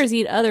 Thestrals? spiders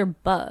eat other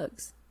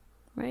bugs,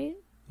 right?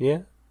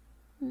 Yeah.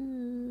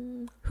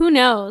 Who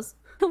knows?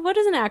 What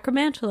does an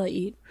acromantula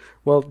eat?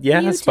 Well, yeah,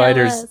 You tell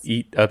spiders us.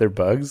 eat other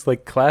bugs.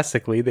 Like,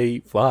 classically, they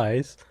eat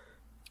flies.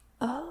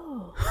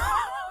 Oh.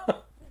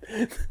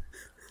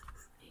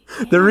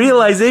 The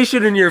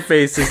realization in your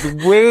face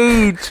is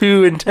way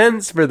too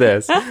intense for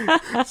this.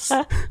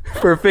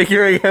 For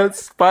figuring out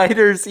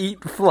spiders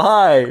eat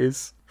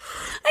flies.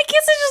 I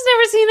guess I've just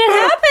never seen it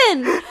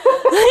happen.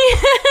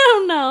 I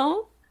don't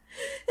know.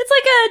 It's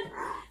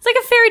like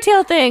a fairy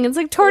tale thing. It's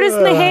like tortoise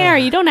and the hare.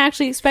 You don't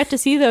actually expect to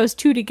see those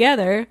two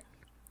together.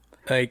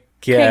 I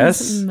guess.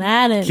 Craig's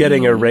mad at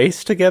Getting me. a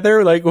race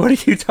together? Like, what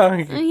are you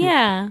talking about?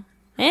 Yeah.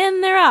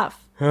 And they're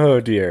off. Oh,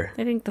 dear.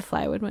 I think the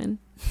fly would win.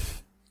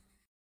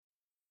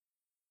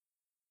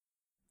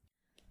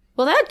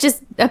 Well, that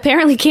just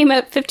apparently came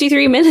up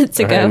 53 minutes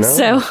I ago, know.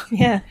 so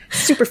Yeah.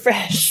 Super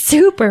fresh.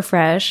 super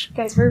fresh.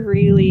 Guys, we're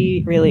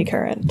really, really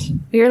current.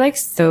 We are like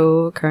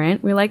so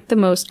current. We're like the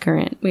most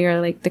current. We are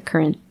like the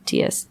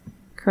currentiest.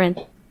 We're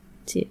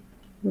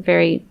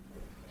very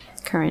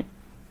current.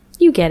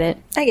 You get it.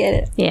 I get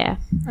it. Yeah.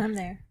 I'm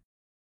there.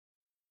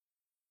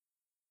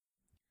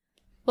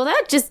 Well,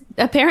 that just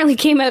apparently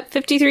came up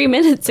 53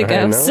 minutes I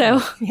ago, know.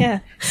 so Yeah.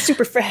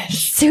 Super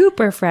fresh.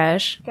 super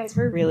fresh. Guys,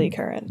 we're really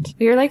current.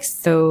 We are like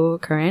so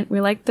current.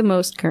 We're like the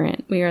most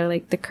current. We are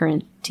like the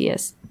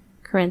currentiest.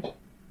 We're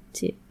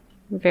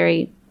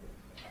very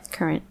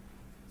current.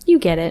 You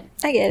get it.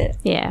 I get it.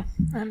 Yeah.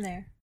 I'm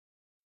there.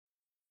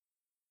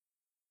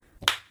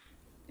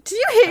 Did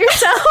you hit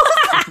yourself?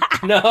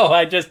 No,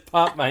 I just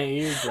popped my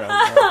eardrum.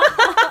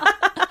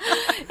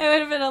 It would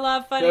have been a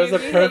lot That funnier. was a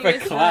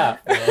perfect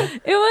clap.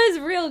 It was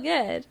real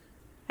good.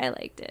 I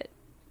liked it.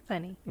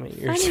 Funny. My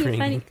ears ringing.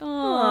 Funny.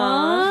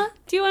 Aww.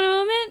 Do you want a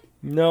moment?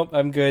 Nope,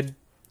 I'm good.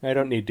 I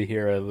don't need to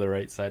hear the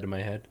right side of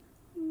my head.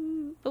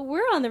 But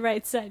we're on the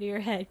right side of your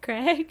head,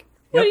 Craig.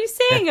 What are you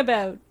saying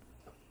about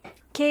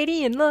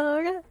Katie and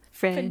Laura.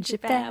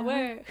 Friendship hour.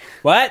 hour?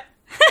 What?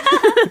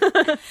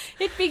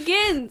 It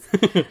begins.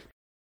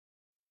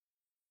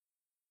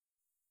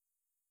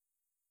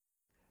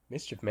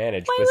 Mischief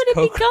managed. Why was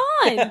would it be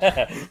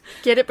gone?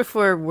 Get it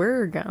before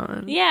we're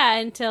gone. Yeah,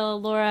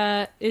 until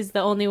Laura is the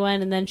only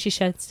one, and then she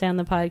shuts down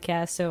the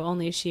podcast, so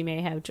only she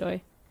may have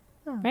joy.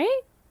 Oh.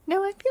 Right?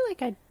 No, I feel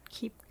like I'd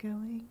keep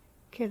going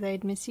because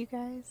I'd miss you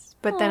guys.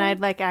 But then Aw.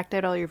 I'd like act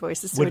out all your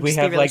voices. So Would it'd we just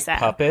be have really like sad.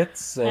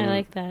 puppets? I And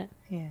like that.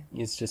 Yeah.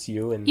 It's just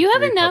you and You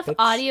have three enough puppets?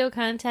 audio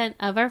content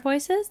of our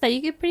voices that you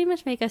could pretty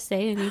much make us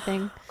say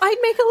anything. I'd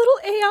make a little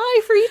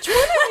AI for each one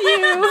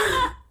of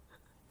you.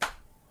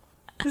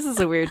 This is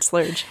a weird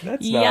slurge.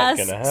 That's yes,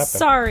 not gonna happen.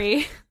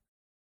 sorry.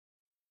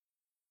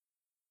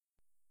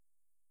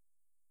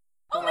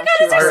 Oh my god,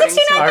 it's Our- our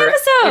 69th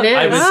episode!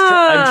 It is.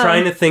 I'm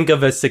trying to think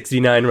of a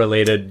 69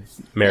 related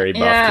Mary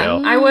Yeah,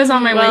 Buffkill. I was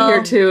on my Well, way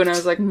here too, and I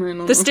was like, I don't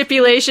know. The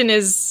stipulation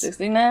is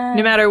 69.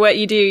 no matter what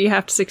you do, you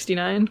have to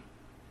 69.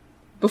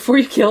 Before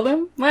you killed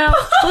him? Well,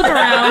 look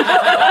around.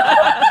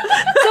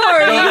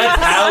 Sorry. No,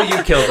 that's how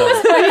you killed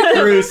them.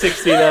 Through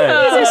 69.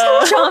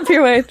 Just chomp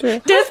your way through.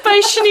 Death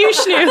by snoo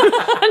snoo.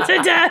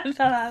 To death.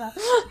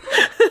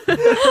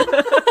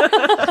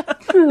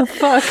 Oh,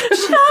 fuck.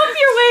 Chomp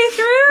your way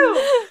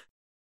through!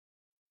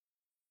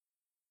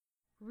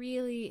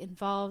 Really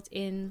involved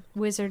in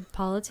wizard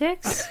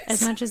politics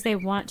as much as they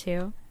want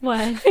to. What?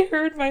 I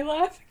heard my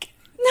laugh again.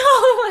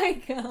 Oh my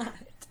god.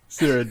 Is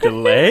there a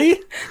delay?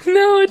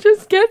 No, it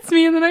just gets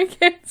me and then I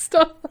can't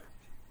stop.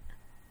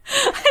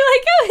 I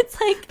like how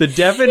it's like The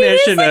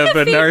definition of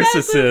a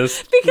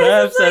narcissist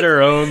laughs at her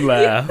own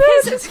laugh.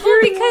 because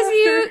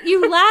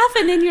you laugh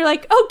and then you're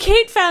like, oh,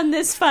 Kate found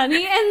this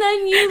funny, and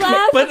then you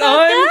laugh. But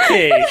about I'm that.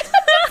 Kate.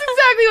 That's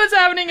exactly what's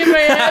happening in my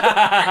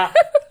head.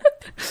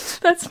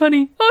 That's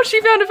funny. Oh, she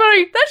found it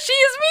funny. That she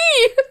is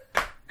me.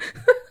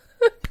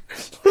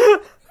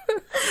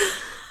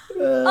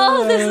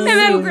 Oh, this is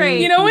so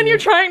great. You know when you're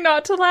trying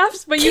not to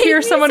laugh, but you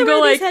hear someone go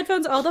like,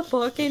 headphones all the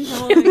fucking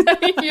time. and then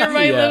you hear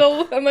my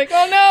little, I'm like,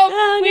 oh no,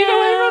 leave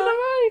away from the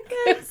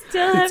mic.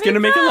 Still It's going to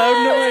make a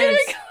loud noise.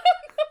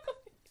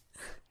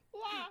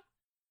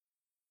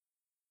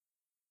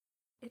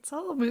 It's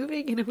all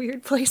moving in a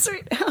weird place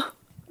right now.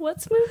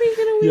 What's moving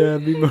in a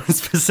weird Yeah, be more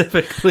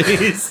specific,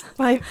 please.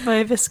 My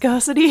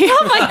viscosity.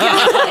 Oh my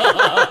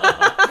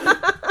god.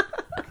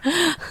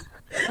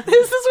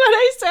 This is what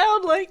I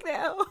sound like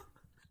now.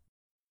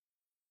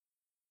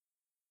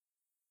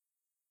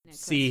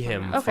 See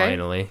him Okay.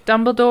 finally.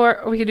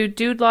 Dumbledore. We could do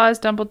Dude Laws,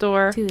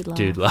 Dumbledore. Dude Law.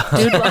 Dude law.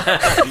 Dude Law.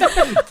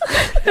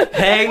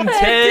 Hang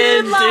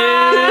 10,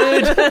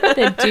 dude.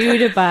 The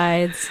dude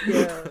abides.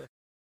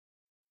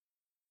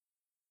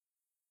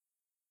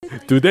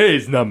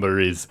 Today's number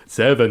is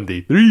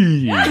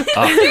 73. Up.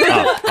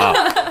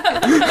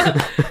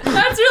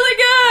 That's really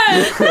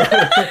good.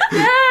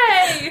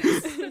 Yay!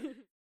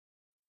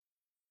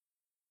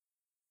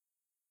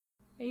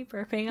 Are you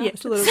burping?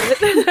 Yes, a little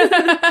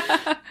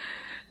bit.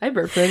 I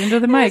burped right into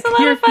the mic. It's a lot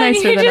You're of fun.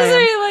 nicer You than I just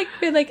am.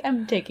 be like,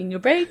 I'm taking a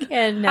break,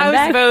 and I I'm was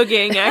back.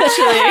 voguing,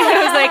 actually.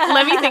 I was like,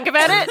 let me think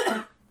about it.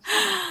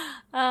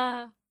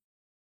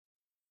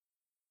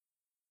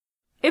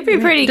 It'd be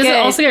pretty Does good. it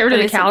also get rid of but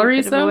the it's a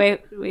calories, bit of a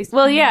waste.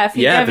 Well, yeah, if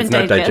you Yeah, if haven't it's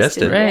not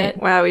digested.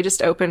 yet. Wow, we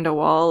just opened a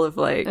wall of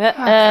like...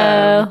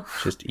 Uh-oh.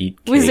 Just eat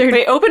cake. Wizard.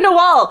 We opened a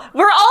wall.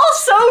 We're all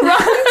so wrong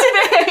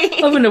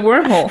today. Open a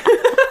wormhole.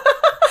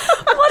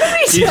 What did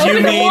we do? Did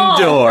you mean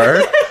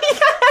door?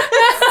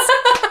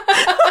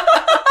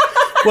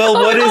 Well,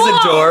 what is a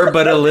door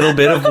but a little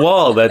bit of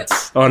wall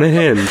that's on a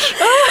hinge?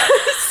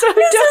 So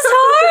this is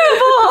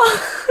horrible.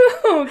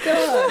 Oh,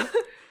 God.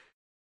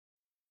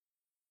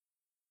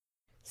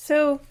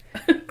 So,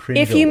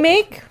 if you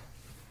make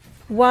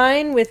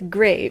wine with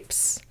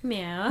grapes,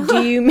 Yeah.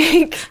 do you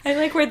make I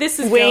like where this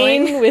is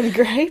Wayne going. with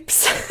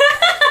grapes?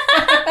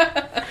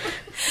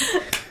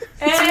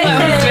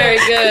 That was very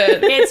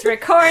good. It's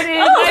recorded.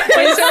 Oh,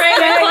 points to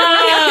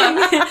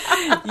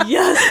Ravenclaw.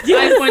 Yes.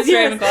 5 points to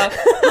Ravenclaw.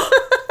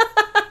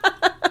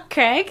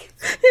 Craig?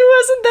 It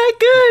wasn't that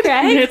good.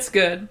 Craig? It's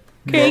good.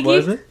 What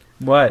was it?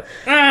 What?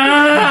 5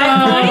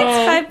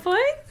 points? 5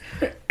 points?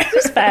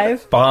 Just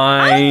 5.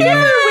 Fine.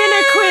 Never win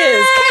a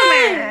quiz. Come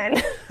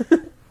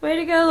on. Way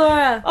to go,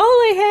 Laura. All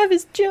I have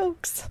is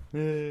jokes.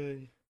 Oh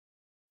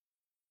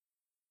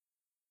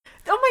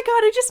my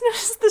god, I just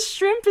noticed the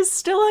shrimp is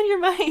still on your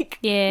mic.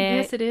 Yeah.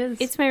 Yes, it is.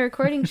 It's my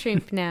recording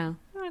shrimp now.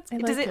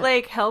 Does it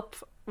like help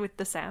with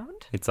the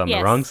sound? It's on Yes.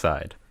 the wrong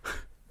side.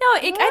 No, I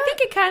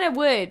think it kind of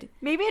would.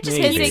 Maybe it just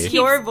Maybe. keeps It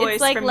your keeps- voice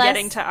it's, like, from less-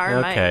 getting to our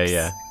mics. Okay,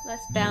 yeah. Less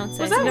bounce.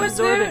 Was I that think. what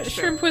absorbent the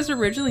shrimp. shrimp was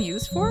originally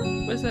used for?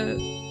 Was it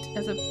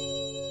as a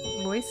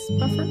voice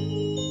buffer?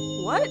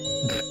 What?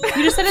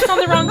 You just said it's on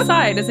the wrong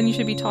side, as in you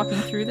should be talking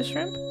through the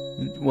shrimp?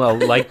 Well,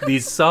 like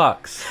these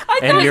socks. I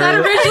thought was that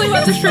originally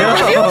what the shrimp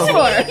was used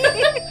for?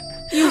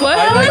 You what?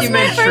 I thought you my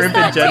meant first shrimp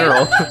in thought, too.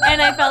 general.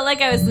 And I felt like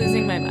I was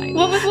losing my mind.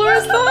 What was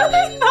Laura's thought?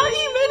 I thought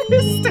you meant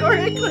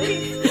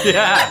historically.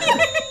 Yeah.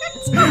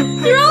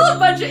 You're all a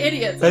bunch of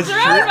idiots. I'm That's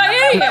surrounded true. by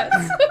idiots.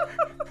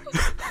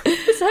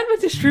 Is that what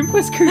the shrimp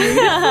was created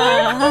for?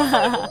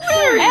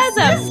 As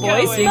a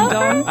voice Ding buffer?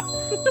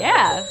 dong.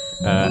 Yeah.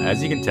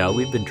 As you can tell,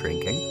 we've been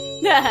drinking.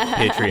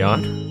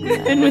 Patreon.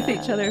 Been with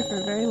each other for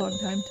a very long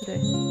time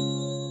today.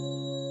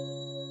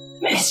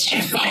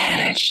 Mischief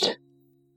managed.